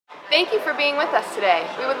Thank you for being with us today.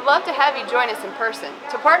 We would love to have you join us in person.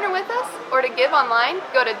 To partner with us or to give online,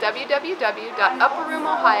 go to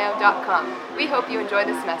www.upperroomohio.com. We hope you enjoy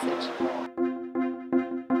this message.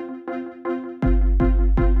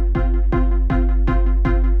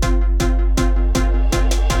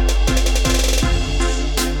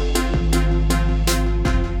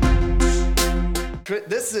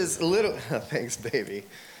 This is little, thanks baby.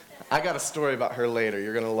 I got a story about her later,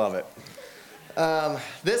 you're gonna love it.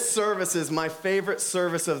 This service is my favorite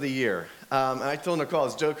service of the year. And I told Nicole, I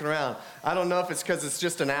was joking around. I don't know if it's because it's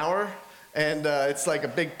just an hour and it's like a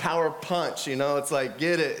big power punch, you know? It's like,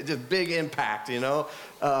 get it, just big impact, you know?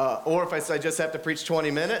 Or if I just have to preach 20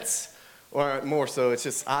 minutes or more so, it's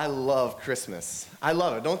just, I love Christmas. I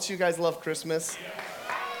love it. Don't you guys love Christmas?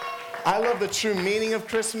 I love the true meaning of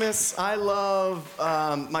Christmas. I love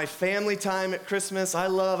my family time at Christmas.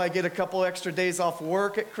 I get a couple extra days off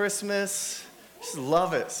work at Christmas. Just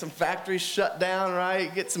love it. Some factories shut down,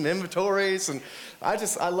 right? Get some inventories, and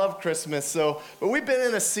I love Christmas. But we've been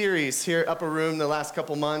in a series here at Upper Room the last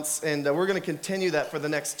couple months, and we're going to continue that for the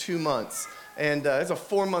next 2 months. And it's a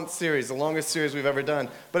 4-month series, the longest series we've ever done.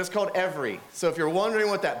 But it's called Every. So if you're wondering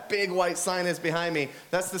what that big white sign is behind me,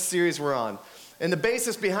 that's the series we're on. And the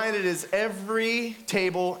basis behind it is every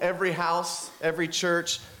table, every house, every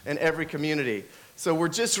church, and every community. So we're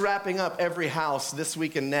just wrapping up every house this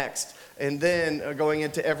week and next, and then going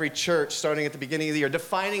into every church starting at the beginning of the year,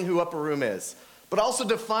 defining who Upper Room is, but also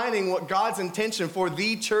defining what God's intention for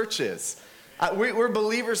the church is. We're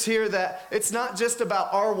believers here that it's not just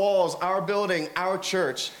about our walls, our building, our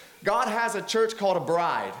church. God has a church called a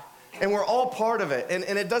bride. And we're all part of it. And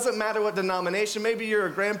it doesn't matter what denomination. Maybe you're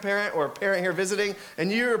a grandparent or a parent here visiting,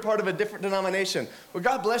 and you're a part of a different denomination. Well,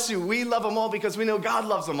 God bless you. We love them all because we know God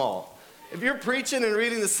loves them all. If you're preaching and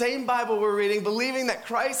reading the same Bible we're reading, believing that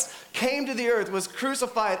Christ came to the earth, was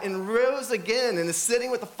crucified, and rose again, and is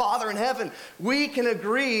sitting with the Father in heaven, we can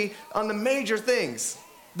agree on the major things.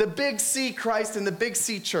 The big C Christ and the big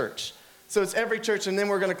C church. So it's every church, and then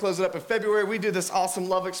we're going to close it up in February. We do this awesome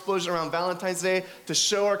love explosion around Valentine's Day to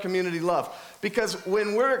show our community love. Because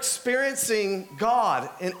when we're experiencing God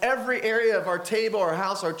in every area of our table, our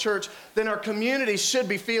house, our church, then our community should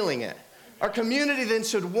be feeling it. Our community then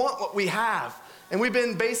should want what we have. And we've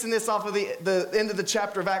been basing this off of the end of the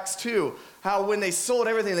chapter of Acts 2, how when they sold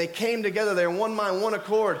everything, they came together, they're in one mind, one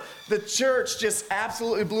accord. The church just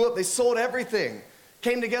absolutely blew up. They sold everything.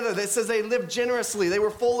 Came together. It says they lived generously. They were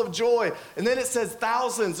full of joy. And then it says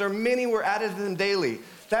thousands or many were added to them daily.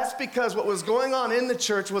 That's because what was going on in the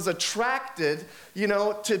church was attracted,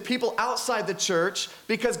 to people outside the church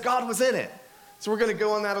because God was in it. So we're going to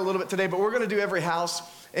go on that a little bit today, but we're going to do every house.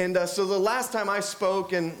 And so the last time I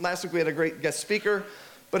spoke, and last week we had a great guest speaker,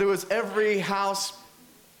 but it was every house.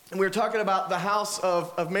 And we were talking about the house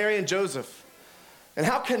of Mary and Joseph and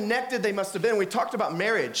how connected they must have been. We talked about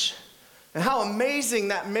marriage. And how amazing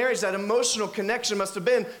that marriage, that emotional connection must have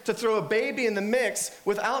been to throw a baby in the mix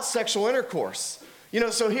without sexual intercourse.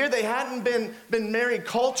 So here they hadn't been married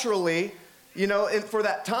culturally, for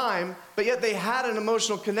that time, but yet they had an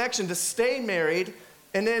emotional connection to stay married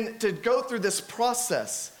and then to go through this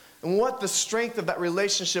process and what the strength of that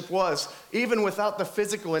relationship was, even without the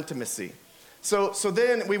physical intimacy. So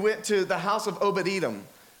then we went to the house of Obed-Edom.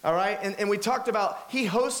 All right, and we talked about he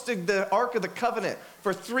hosted the Ark of the Covenant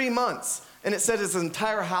for 3 months, and it said his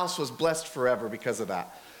entire house was blessed forever because of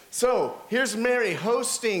that. So here's Mary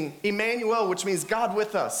hosting Emmanuel, which means God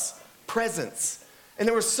with us, presence. And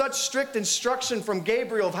there was such strict instruction from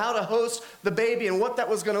Gabriel of how to host the baby and what that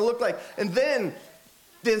was going to look like. And then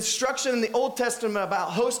the instruction in the Old Testament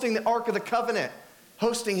about hosting the Ark of the Covenant,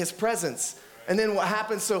 hosting his presence. And then what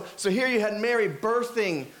happened, so here you had Mary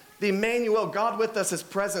birthing the Emmanuel, God with us, his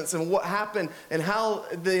presence, and what happened and how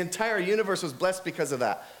the entire universe was blessed because of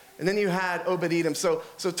that. And then you had Obed-Edom. So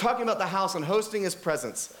talking about the house and hosting his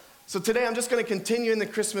presence. So today I'm just going to continue in the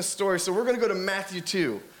Christmas story. So we're going to go to Matthew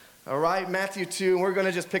 2. All right, Matthew 2, and we're going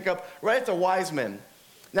to just pick up right at the wise men.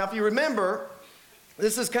 Now, if you remember,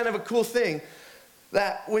 this is kind of a cool thing,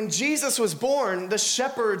 that when Jesus was born, the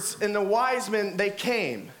shepherds and the wise men, they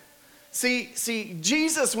came. See,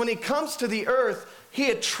 Jesus, when he comes to the earth,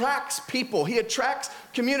 he attracts people. He attracts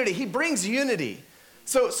community. He brings unity.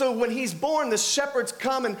 So when he's born, the shepherds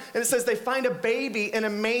come, and it says they find a baby in a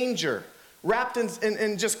manger, wrapped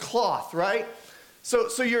in just cloth, right?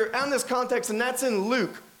 So you're on this context, and that's in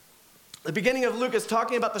Luke. The beginning of Luke is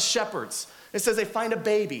talking about the shepherds. It says they find a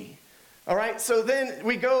baby. All right, so then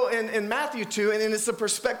we go in Matthew 2, and it's the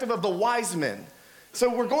perspective of the wise men. So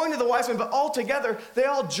we're going to the wise men, but all together, they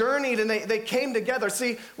all journeyed and they came together.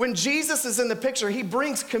 See, when Jesus is in the picture, he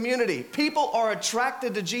brings community. People are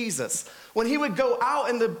attracted to Jesus. When he would go out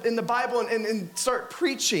in the Bible and start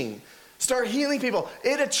preaching, start healing people,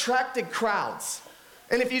 it attracted crowds.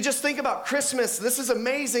 And if you just think about Christmas, this is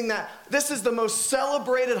amazing that this is the most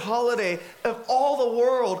celebrated holiday of all the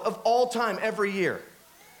world of all time every year.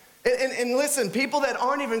 And listen, people that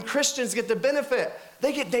aren't even Christians get the benefit.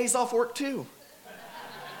 They get days off work too.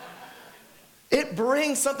 It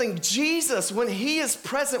brings something. Jesus, when he is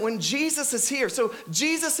present, when Jesus is here. So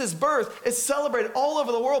Jesus' birth is celebrated all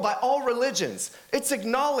over the world by all religions. It's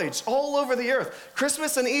acknowledged all over the earth.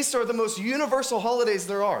 Christmas and Easter are the most universal holidays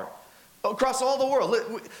there are across all the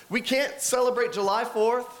world. We can't celebrate July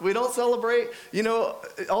 4th. We don't celebrate,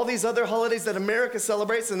 all these other holidays that America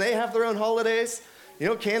celebrates, and they have their own holidays.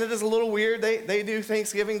 Canada's a little weird. They do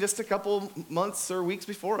Thanksgiving just a couple months or weeks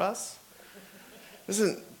before us.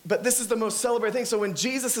 But this is the most celebrated thing. So when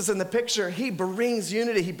Jesus is in the picture, he brings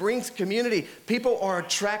unity. He brings community. People are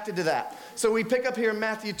attracted to that. So we pick up here in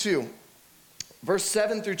Matthew 2, verse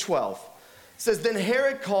 7 through 12. It says, "Then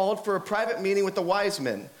Herod called for a private meeting with the wise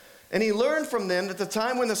men, and he learned from them at the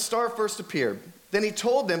time when the star first appeared. Then he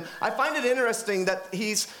told them," I find it interesting that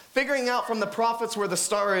he's figuring out from the prophets where the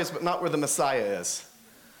star is, but not where the Messiah is.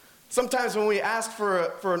 Sometimes when we ask for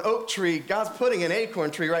an oak tree, God's putting an acorn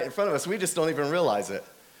tree right in front of us. We just don't even realize it.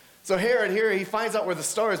 So Herod here, he finds out where the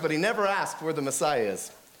star is, but he never asked where the Messiah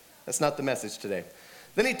is. That's not the message today.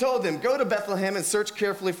 Then he told them, "Go to Bethlehem and search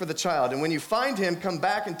carefully for the child. And when you find him, come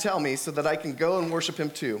back and tell me so that I can go and worship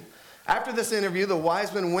him too." After this interview, the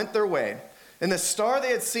wise men went their way. And the star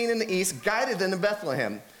they had seen in the east guided them to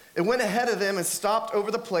Bethlehem. It went ahead of them and stopped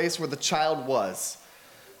over the place where the child was.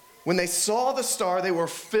 When they saw the star, they were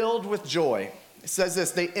filled with joy. It says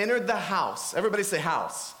this, they entered the house. Everybody say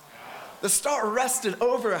house. The star rested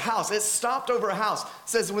over a house. It stopped over a house. It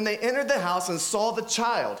says when they entered the house and saw the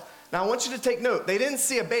child. Now I want you to take note. They didn't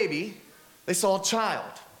see a baby. They saw a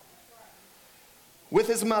child with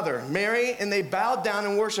his mother, Mary, and they bowed down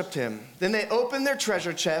and worshiped him. Then they opened their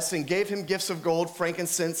treasure chests and gave him gifts of gold,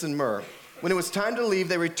 frankincense, and myrrh. When it was time to leave,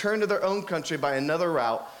 they returned to their own country by another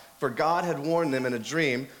route, for God had warned them in a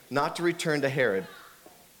dream not to return to Herod.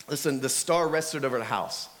 Listen, the star rested over the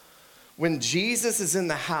house. When Jesus is in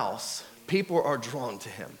the house, people are drawn to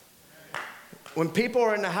him. When people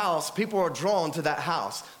are in the house, people are drawn to that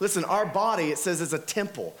house. Listen, our body, it says, is a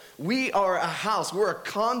temple. We are a house. We're a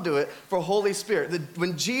conduit for Holy Spirit.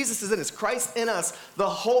 When Jesus is in us, Christ in us, the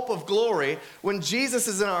hope of glory, when Jesus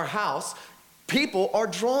is in our house, people are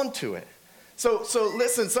drawn to it. So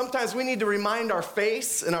listen, sometimes we need to remind our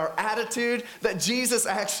face and our attitude that Jesus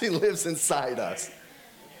actually lives inside us.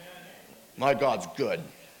 My God's good.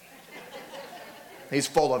 He's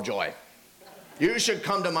full of joy. You should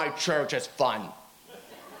come to my church. It's fun.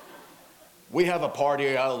 We have a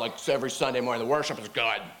party like every Sunday morning. The worship is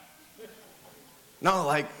good. No,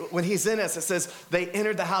 like when he's in us, it says they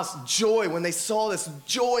entered the house. Joy. When they saw this,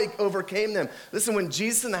 joy overcame them. Listen, when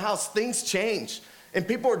Jesus is in the house, things change. And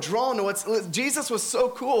people are drawn to what's... Jesus was so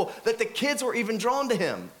cool that the kids were even drawn to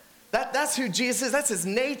him. That's who Jesus is. That's his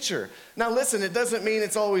nature. Now listen, it doesn't mean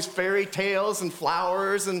it's always fairy tales and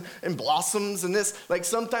flowers and blossoms and this. Like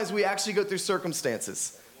sometimes we actually go through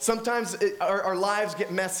circumstances. Sometimes our lives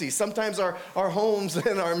get messy. Sometimes our homes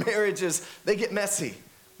and our marriages, they get messy.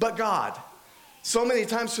 But God, so many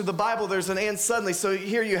times through the Bible, there's an and suddenly. So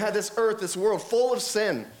here you had this earth, this world full of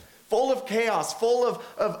sin, full of chaos, full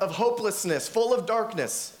of hopelessness, full of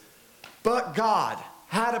darkness. But God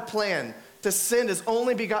had a plan to send his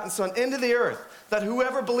only begotten Son into the earth, that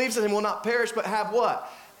whoever believes in him will not perish, but have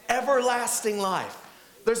what? Everlasting life.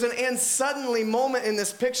 There's an and suddenly moment in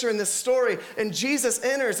this picture, in this story, and Jesus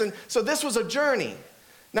enters, and so this was a journey.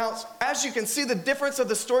 Now, as you can see, the difference of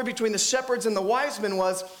the story between the shepherds and the wise men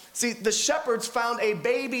was, see, the shepherds found a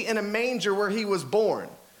baby in a manger where he was born.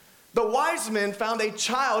 The wise men found a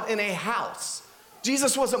child in a house.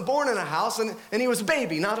 Jesus wasn't born in a house, and he was a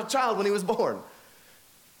baby, not a child when he was born.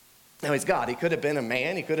 Now, he's God. He could have been a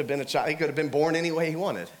man. He could have been a child. He could have been born any way he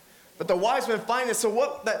wanted. But the wise men find this. So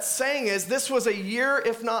what that's saying is this was a year,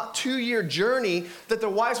 if not 2-year journey that the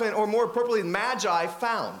wise men, or more appropriately, magi,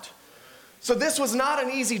 found. So this was not an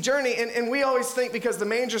easy journey. And we always think because the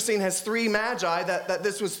manger scene has 3 magi that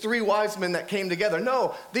this was 3 wise men that came together.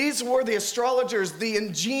 No, these were the astrologers, the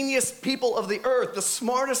ingenious people of the earth, the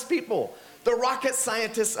smartest people, the rocket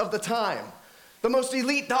scientists of the time. The most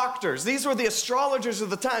elite doctors. These were the astrologers of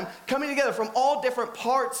the time coming together from all different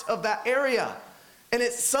parts of that area. And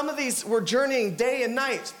some of these were journeying day and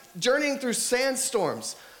night, journeying through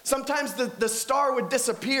sandstorms. Sometimes the star would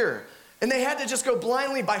disappear. And they had to just go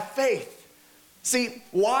blindly by faith. See,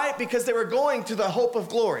 why? Because they were going to the hope of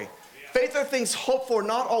glory. Faith are things hoped for,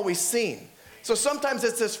 not always seen. So sometimes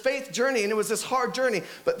it's this faith journey, and it was this hard journey,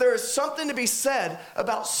 but there is something to be said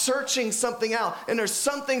about searching something out, and there's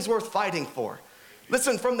some things worth fighting for.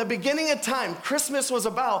 Listen, from the beginning of time, Christmas was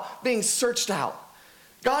about being searched out.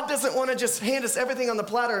 God doesn't want to just hand us everything on the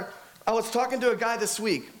platter. I was talking to a guy this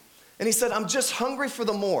week, and he said, I'm just hungry for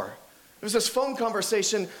the more. It was this phone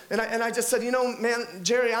conversation, and I just said, you know, man,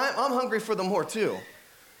 Jerry, I'm hungry for the more too.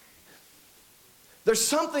 There's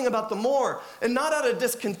something about the more, and not out of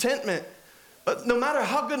discontentment, but no matter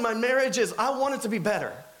how good my marriage is, I want it to be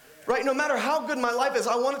better, right? No matter how good my life is,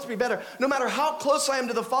 I want it to be better. No matter how close I am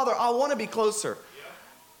to the Father, I want to be closer.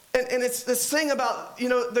 And it's this thing about, you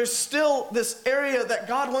know, there's still this area that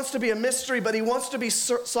God wants to be a mystery, but he wants to be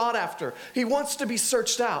sought after. He wants to be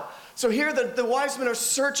searched out. So here the wise men are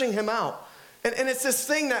searching him out. And it's this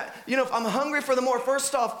thing that, you know, if I'm hungry for the more,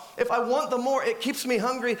 first off, if I want the more, it keeps me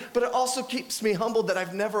hungry, but it also keeps me humbled that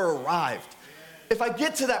I've never arrived. If I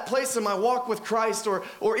get to that place in my walk with Christ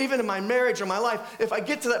or even in my marriage or my life, if I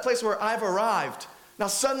get to that place where I've arrived, now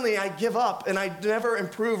suddenly I give up and I never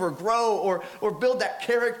improve or grow or build that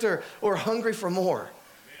character or hungry for more.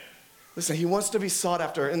 Listen, he wants to be sought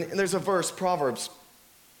after. And there's a verse, Proverbs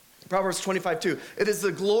 25:2. It is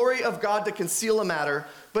the glory of God to conceal a matter,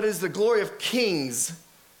 but it is the glory of kings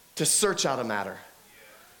to search out a matter.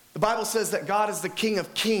 The Bible says that God is the King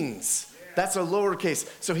of kings. That's a lowercase.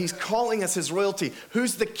 So he's calling us his royalty.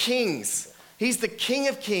 Who's the kings? He's the King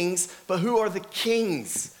of kings, but who are the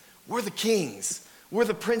kings? We're the kings. We're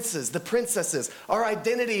the princes, the princesses. Our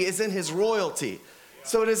identity is in his royalty.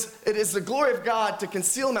 So it is the glory of God to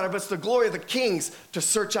conceal a matter, but it's the glory of the kings to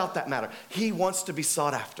search out that matter. He wants to be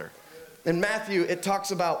sought after. In Matthew, it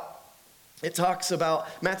talks about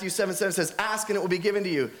Matthew 7:7 says, ask and it will be given to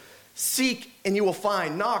you. Seek and you will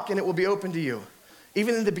find. Knock and it will be open to you.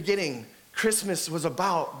 Even in the beginning, Christmas was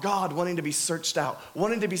about God wanting to be searched out,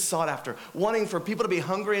 wanting to be sought after, wanting for people to be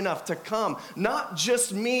hungry enough to come, not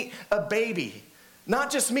just meet a baby, not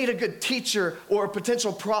just meet a good teacher or a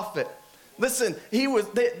potential prophet. Listen,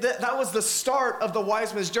 that was the start of the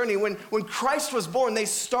wise men's journey. When Christ was born, they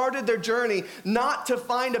started their journey not to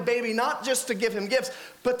find a baby, not just to give him gifts,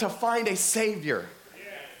 but to find a Savior.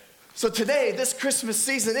 So today, this Christmas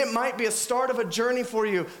season, it might be a start of a journey for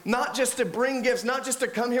you, not just to bring gifts, not just to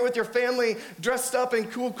come here with your family dressed up in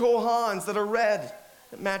cool Cole Haans that are red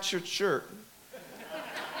that match your shirt.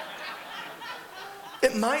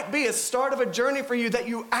 It might be a start of a journey for you that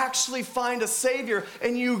you actually find a Savior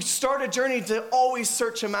and you start a journey to always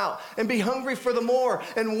search him out and be hungry for the more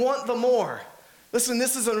and want the more. Listen,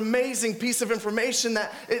 this is an amazing piece of information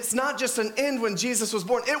that it's not just an end when Jesus was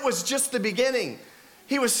born. It was just the beginning.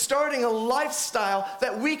 He was starting a lifestyle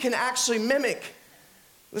that we can actually mimic.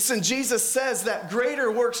 Listen, Jesus says that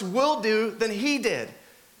greater works will do than he did.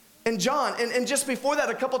 And John, and just before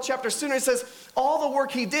that, a couple chapters sooner, it says all the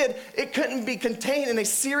work he did, it couldn't be contained in a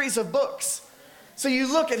series of books. So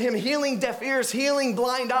you look at him healing deaf ears, healing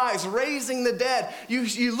blind eyes, raising the dead.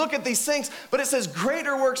 You look at these things, but it says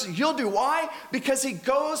greater works you'll do. Why? Because he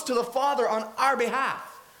goes to the Father on our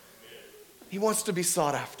behalf. He wants to be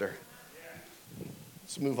sought after.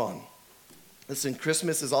 Let's move on. Listen,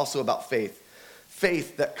 Christmas is also about faith.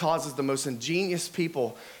 Faith that causes the most ingenious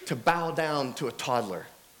people to bow down to a toddler.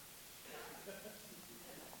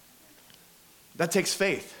 That takes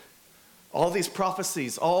faith. All these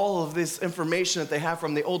prophecies, all of this information that they have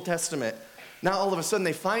from the Old Testament, now all of a sudden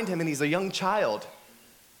they find him and he's a young child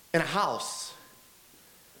in a house.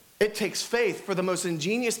 It takes faith for the most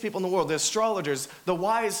ingenious people in the world, the astrologers, the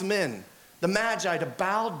wise men, the magi, to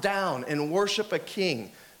bow down and worship a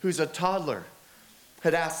king who's a toddler.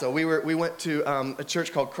 Hadassah, we went to a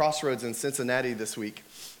church called Crossroads in Cincinnati this week,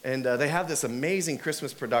 and they have this amazing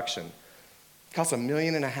Christmas production. It costs $1.5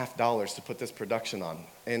 million to put this production on,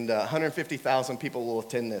 and 150,000 people will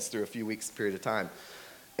attend this through a few weeks period of time.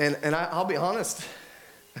 And I'll be honest,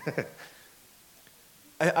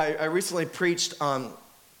 I recently preached on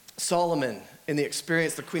Solomon and the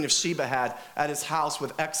experience the Queen of Sheba had at his house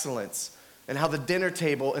with excellence, and how the dinner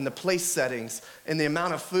table and the place settings and the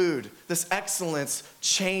amount of food, this excellence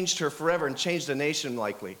changed her forever and changed a nation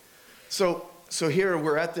likely. So here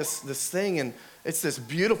we're at this thing, and it's this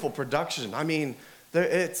beautiful production. I mean,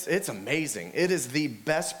 it's amazing. It is the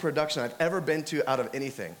best production I've ever been to out of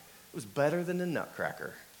anything. It was better than the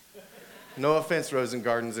Nutcracker. No offense, Rosen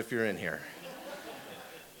Gardens, if you're in here.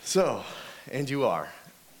 So, and you are.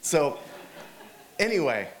 So,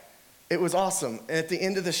 anyway, it was awesome. And at the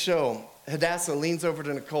end of the show, Hadassah leans over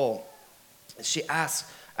to Nicole. She asks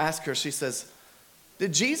her, she says,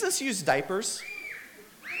 Did Jesus use diapers?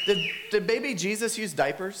 Did baby Jesus use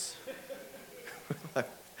diapers?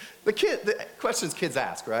 The questions kids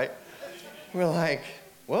ask, right? We're like,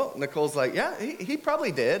 well, Nicole's like, yeah, he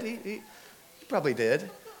probably did. He probably did.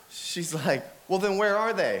 She's like, well, then where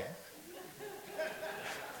are they?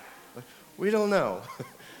 We don't know.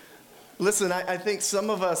 Listen, I think some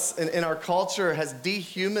of us in our culture has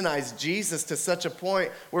dehumanized Jesus to such a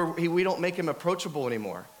point where we don't make him approachable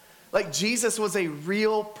anymore. Like Jesus was a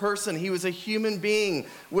real person. He was a human being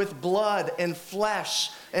with blood and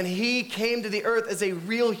flesh. And he came to the earth as a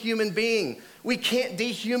real human being. We can't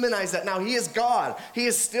dehumanize that. Now, he is God. He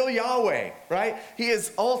is still Yahweh, right? He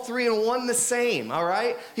is all three in one the same, all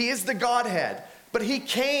right? He is the Godhead. But he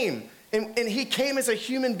came, and he came as a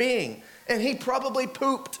human being. And he probably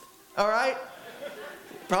pooped, all right?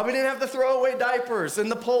 Probably didn't have to throw away diapers and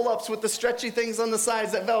the pull-ups with the stretchy things on the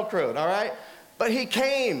sides that Velcroed, all right? But he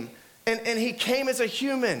came. And he came as a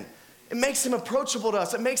human. It makes him approachable to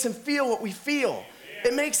us. It makes him feel what we feel.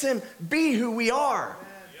 It makes him be who we are.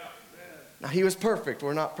 Now, he was perfect.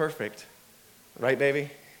 We're not perfect. Right, baby?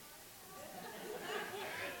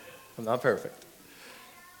 I'm not perfect.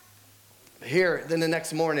 Here, then the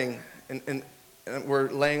next morning, and we're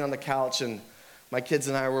laying on the couch, and my kids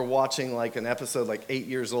and I were watching like an episode like 8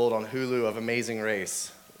 years old on Hulu of Amazing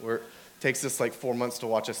Race. Takes us like 4 months to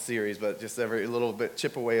watch a series, but just every little bit,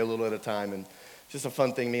 chip away a little at a time, and just a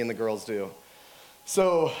fun thing me and the girls do.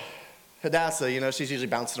 So Hadassah, she's usually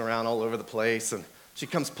bouncing around all over the place, and she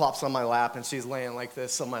comes, plops on my lap, and she's laying like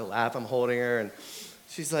this on my lap. I'm holding her, and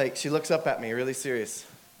she's like, she looks up at me, really serious.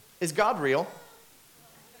 Is God real?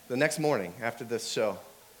 The next morning after this show.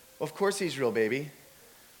 Well, of course he's real, baby,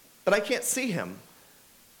 but I can't see him.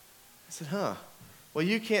 I said, well,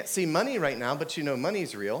 you can't see money right now, but you know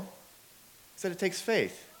money's real. I said, it takes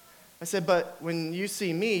faith. I said, but when you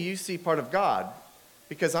see me, you see part of God,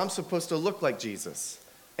 because I'm supposed to look like Jesus.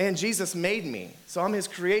 And Jesus made me, so I'm his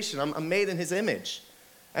creation. I'm made in his image.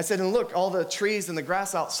 I said, and look, all the trees and the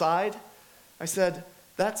grass outside, I said,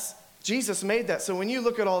 that's, Jesus made that. So when you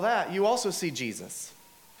look at all that, you also see Jesus.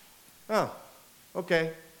 Oh,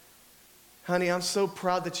 okay. Honey, I'm so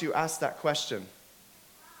proud that you asked that question.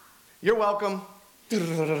 You're welcome.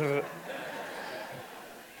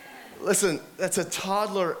 Listen, that's a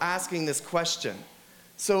toddler asking this question.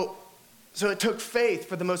 So it took faith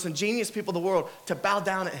for the most ingenious people in the world to bow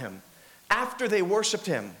down at him after they worshiped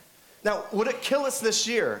him. Now, would it kill us this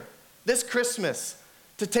year, this Christmas,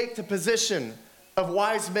 to take the position of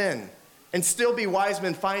wise men and still be wise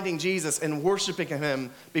men finding Jesus and worshiping him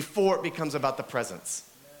before it becomes about the presents?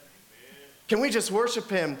 Can we just worship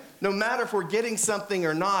him no matter if we're getting something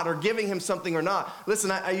or not, or giving him something or not?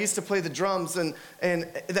 Listen, I used to play the drums, and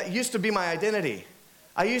that used to be my identity.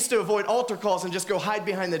 I used to avoid altar calls and just go hide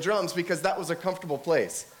behind the drums because that was a comfortable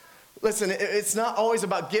place. Listen, it's not always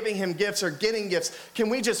about giving him gifts or getting gifts. Can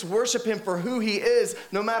we just worship him for who he is,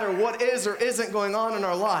 no matter what is or isn't going on in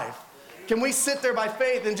our life? Can we sit there by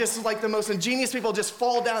faith and just like the most ingenious people just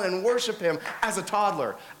fall down and worship him as a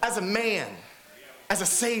toddler, as a man, as a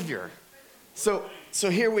savior? So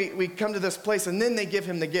here we come to this place, and then they give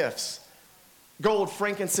him the gifts. Gold,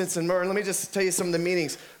 frankincense, and myrrh. And let me just tell you some of the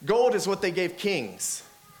meanings. Gold is what they gave kings.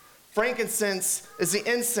 Frankincense is the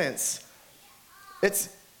incense.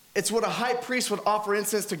 It's what a high priest would offer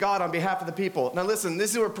incense to God on behalf of the people. Now listen,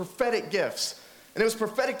 these were prophetic gifts. And it was a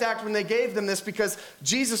prophetic act when they gave them this, because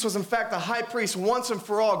Jesus was in fact the high priest once and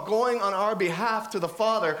for all, going on our behalf to the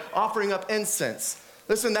Father, offering up incense.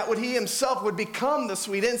 Listen, that he himself would become the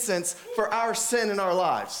sweet incense for our sin in our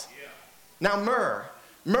lives. Now myrrh.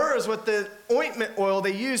 Myrrh is what the ointment oil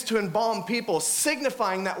they used to embalm people,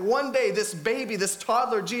 signifying that one day this baby, this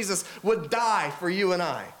toddler Jesus, would die for you and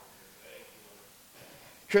I.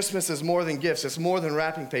 Christmas is more than gifts. It's more than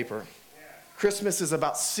wrapping paper. Christmas is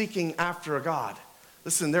about seeking after a God.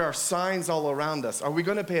 Listen, there are signs all around us. Are we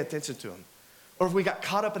going to pay attention to them? Or have we got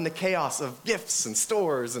caught up in the chaos of gifts and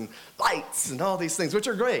stores and lights and all these things, which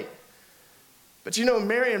are great? But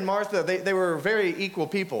Mary and Martha, they were very equal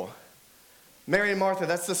people. Mary and Martha,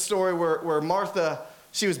 that's the story where Martha,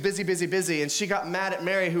 she was busy, and she got mad at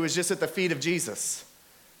Mary, who was just at the feet of Jesus.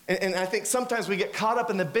 And I think sometimes we get caught up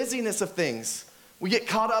in the busyness of things. We get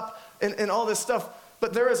caught up in all this stuff.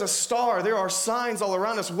 But there is a star, there are signs all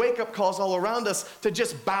around us, wake-up calls all around us to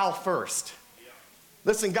just bow first.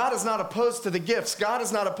 Listen, God is not opposed to the gifts. God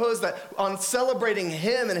is not opposed that on celebrating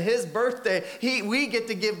him and his birthday, we get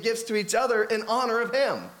to give gifts to each other in honor of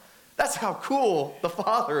him. That's how cool the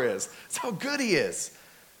Father is. That's how good he is.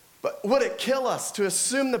 But would it kill us to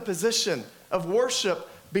assume the position of worship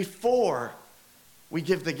before we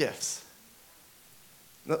give the gifts?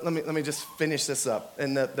 Let me just finish this up,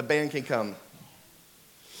 and the band can come.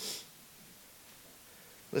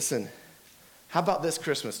 Listen, how about this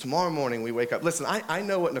Christmas? Tomorrow morning we wake up. Listen, I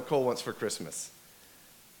know what Nicole wants for Christmas.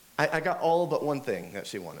 I got all but one thing that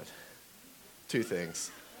she wanted. Two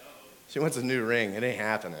things. She wants a new ring. It ain't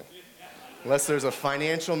happening. Unless there's a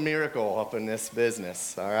financial miracle up in this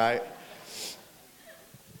business, all right?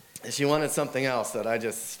 And she wanted something else that I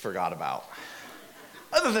just forgot about.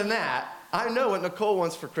 Other than that, I know what Nicole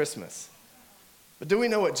wants for Christmas. But do we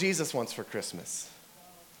know what Jesus wants for Christmas?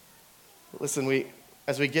 Listen,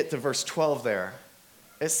 as we get to verse 12 there,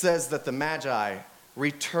 it says that the Magi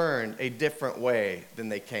returned a different way than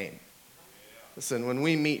they came. Listen, when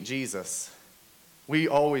we meet Jesus, we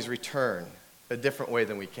always return a different way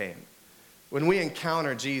than we came. When we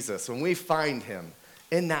encounter Jesus, when we find him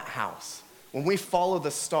in that house, when we follow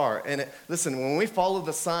the star, and listen, when we follow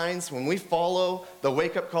the signs, when we follow the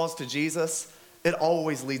wake-up calls to Jesus, it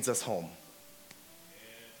always leads us home.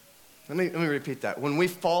 Let me repeat that. When we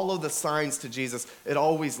follow the signs to Jesus, it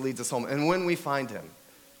always leads us home. And when we find him,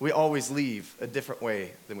 we always leave a different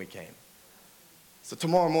way than we came. So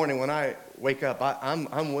tomorrow morning when I wake up,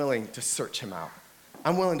 I'm willing to search him out.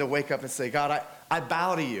 I'm willing to wake up and say, God, I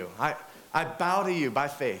bow to you. I bow to you by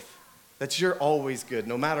faith that you're always good,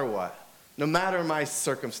 no matter what. No matter my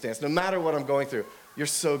circumstance, no matter what I'm going through, you're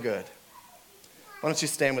so good. Why don't you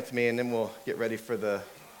stand with me, and then we'll get ready for the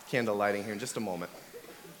candle lighting here in just a moment.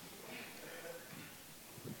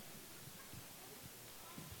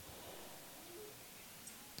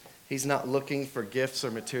 He's not looking for gifts or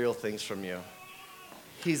material things from you.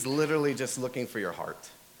 He's literally just looking for your heart.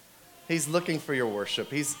 He's looking for your worship.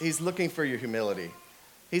 He's looking for your humility.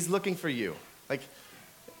 He's looking for you. Like,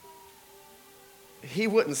 he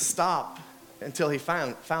wouldn't stop until he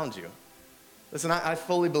found you. Listen, I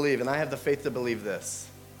fully believe, and I have the faith to believe this.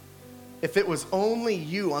 If it was only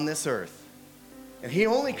you on this earth, and he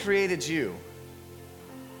only created you,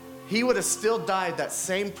 he would have still died that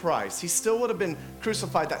same price. He still would have been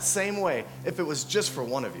crucified that same way if it was just for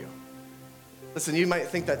one of you. Listen, you might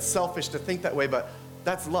think that's selfish to think that way, but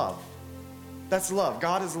that's love. That's love.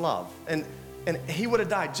 God is love. And he would have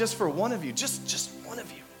died just for one of you, just one of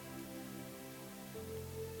you.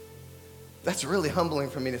 That's really humbling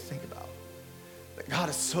for me to think about. That God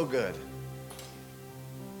is so good.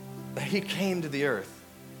 That he came to the earth,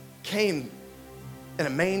 came in a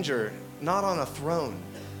manger, not on a throne.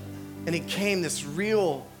 And he came this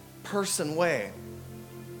real person way.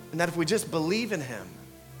 And that if we just believe in him,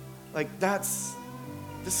 like this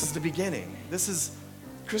is the beginning.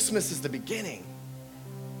 Christmas is the beginning.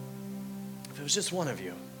 If it was just one of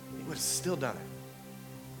you, he would have still done it.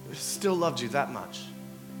 He would have still loved you that much.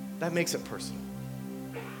 That makes it personal.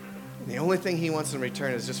 And the only thing he wants in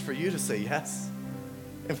return is just for you to say yes.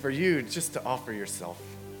 And for you just to offer yourself.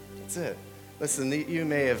 That's it. Listen, you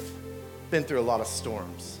may have been through a lot of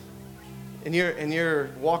storms. In your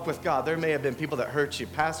walk with God, there may have been people that hurt you,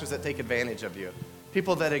 pastors that take advantage of you,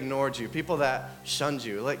 people that ignored you, people that shunned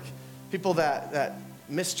you, like people that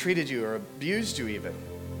mistreated you or abused you even.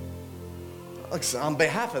 Look, so on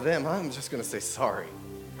behalf of them, I'm just going to say sorry.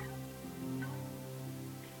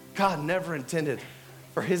 God never intended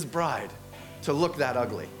for his bride to look that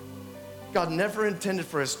ugly. God never intended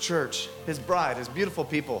for his church, his bride, his beautiful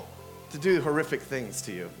people to do horrific things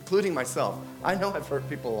to you, including myself. I know I've hurt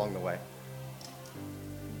people along the way.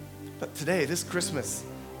 But today, this Christmas,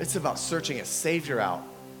 it's about searching a Savior out,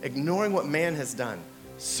 ignoring what man has done,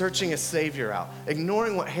 searching a Savior out,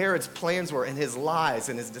 ignoring what Herod's plans were and his lies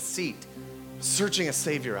and his deceit, searching a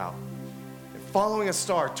Savior out, and following a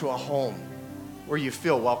star to a home where you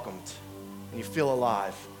feel welcomed and you feel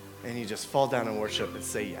alive and you just fall down and worship and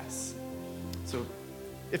say yes. So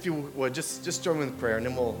if you would, just join me in prayer, and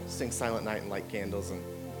then we'll sing Silent Night and light candles and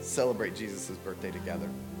celebrate Jesus' birthday together.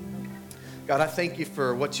 God, I thank you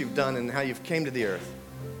for what you've done and how you've came to the earth.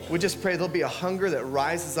 We just pray there'll be a hunger that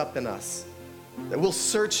rises up in us, that we'll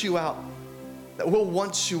search you out, that we'll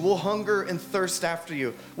want you, we'll hunger and thirst after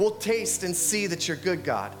you. We'll taste and see that you're good,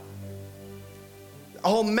 God.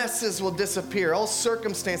 All messes will disappear. All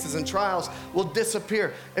circumstances and trials will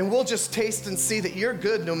disappear. And we'll just taste and see that you're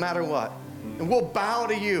good no matter what. And we'll bow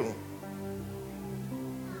to you.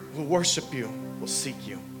 We'll worship you. We'll seek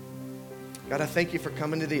you. God, I thank you for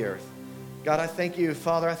coming to the earth. God, I thank you,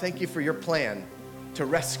 Father, I thank you for your plan to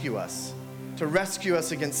rescue us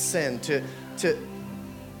against sin, to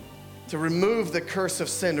remove the curse of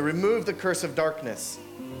sin, to remove the curse of darkness.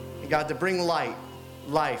 And God, to bring light,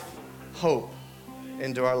 life, hope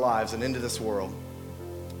into our lives and into this world.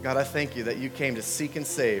 God, I thank you that you came to seek and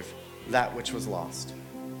save that which was lost.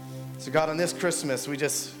 So God, on this Christmas,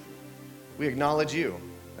 we acknowledge you.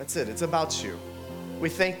 That's it. It's about you. We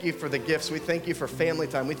thank you for the gifts. We thank you for family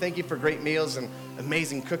time. We thank you for great meals and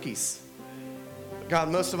amazing cookies. But God,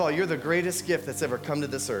 most of all, you're the greatest gift that's ever come to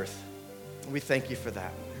this earth. We thank you for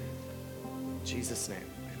that. In Jesus' name,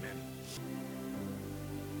 amen.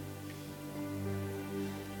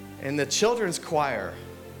 And the children's choir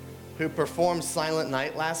who performed Silent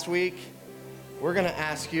Night last week, we're going to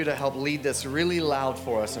ask you to help lead this really loud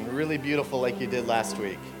for us and really beautiful like you did last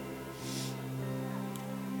week.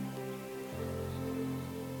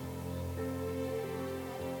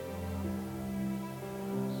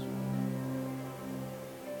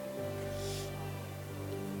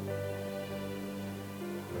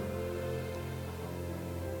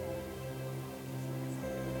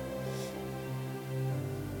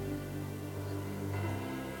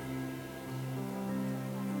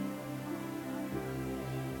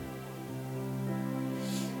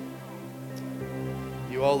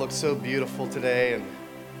 You all look so beautiful today, and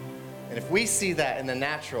if we see that in the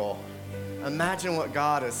natural, imagine what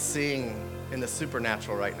God is seeing in the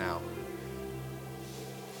supernatural right now.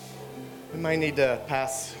 We might need to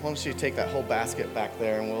pass. Why don't you take that whole basket back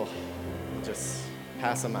there and we'll just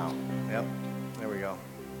pass them out. Yep, there we go.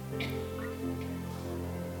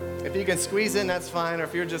 If you can squeeze in, that's fine, or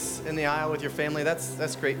if you're just in the aisle with your family,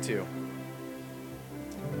 that's great too.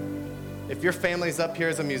 If your family's up here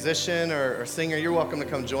as a musician or singer, you're welcome to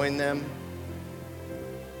come join them.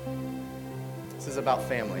 This is about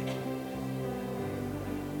family.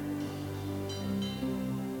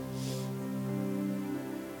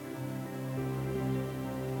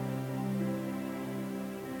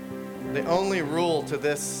 The only rule to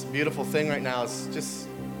this beautiful thing right now is just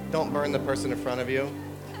don't burn the person in front of you.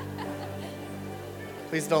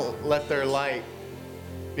 Please don't let their light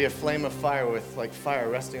be a flame of fire with like fire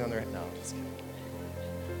resting on their head. No, just kidding.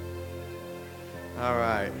 All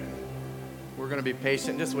right. We're going to be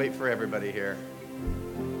patient. Just wait for everybody here.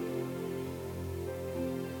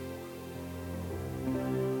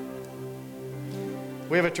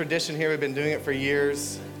 We have a tradition here. We've been doing it for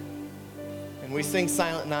years. And we sing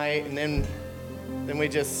Silent Night, and then we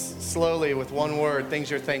just slowly, with one word, things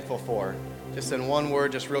you're thankful for. Just in one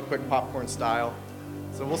word, just real quick popcorn style.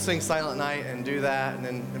 So we'll sing Silent Night and do that, and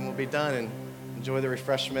then we'll be done and enjoy the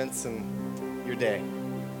refreshments and your day.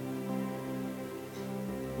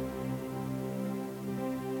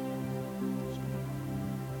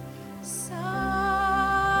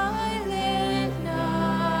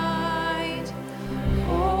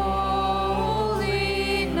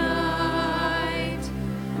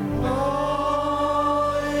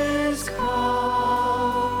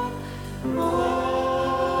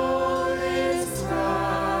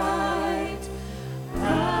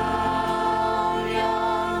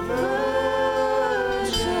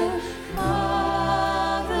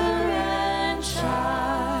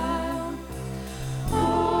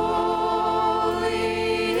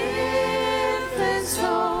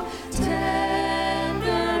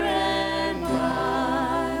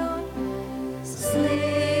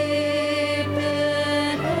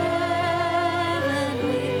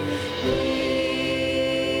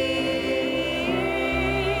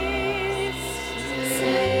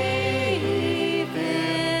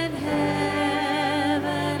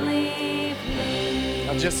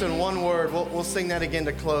 Just in one word, we'll sing that again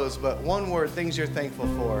to close, but one word, things you're thankful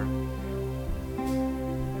for.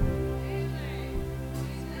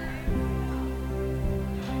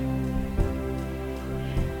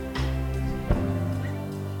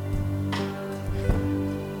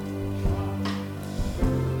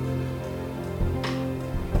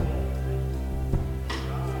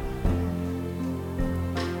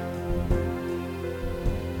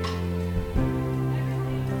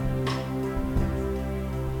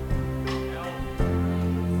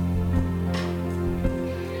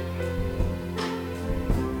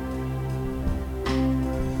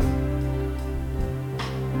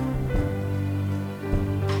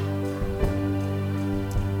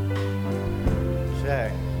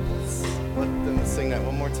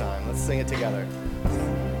 Let's sing it together.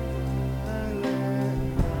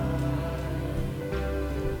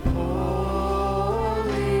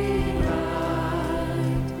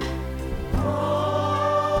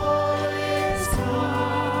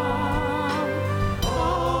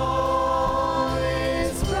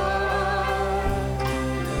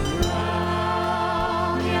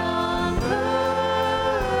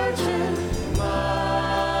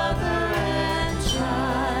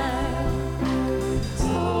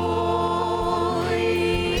 Holy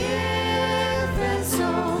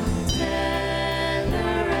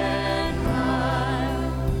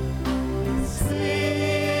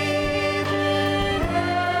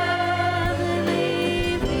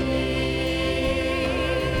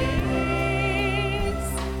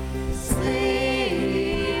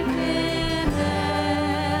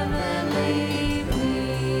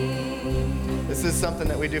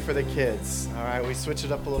something that we do for the kids. All right, we switch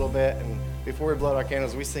it up a little bit, and before we blow out our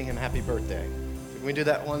candles, we sing him happy birthday. Can we do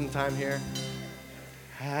that one time here?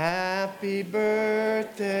 Happy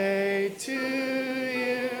birthday to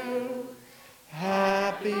you.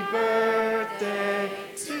 Happy birthday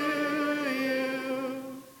to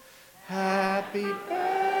you. Happy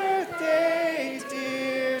birthday,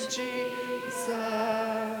 dear Jesus.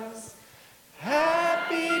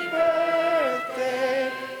 Happy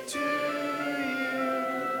birthday to you.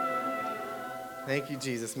 Thank you,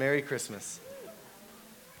 Jesus. Merry Christmas.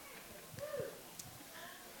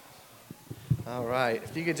 All right,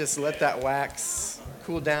 if you could just let that wax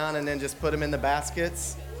cool down and then just put them in the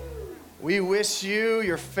baskets. We wish you,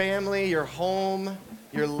 your family, your home,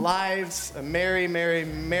 your lives a Merry, Merry,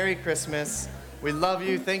 Merry Christmas. We love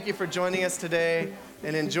you. Thank you for joining us today,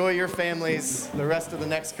 and enjoy your families the rest of the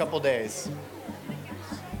next couple days.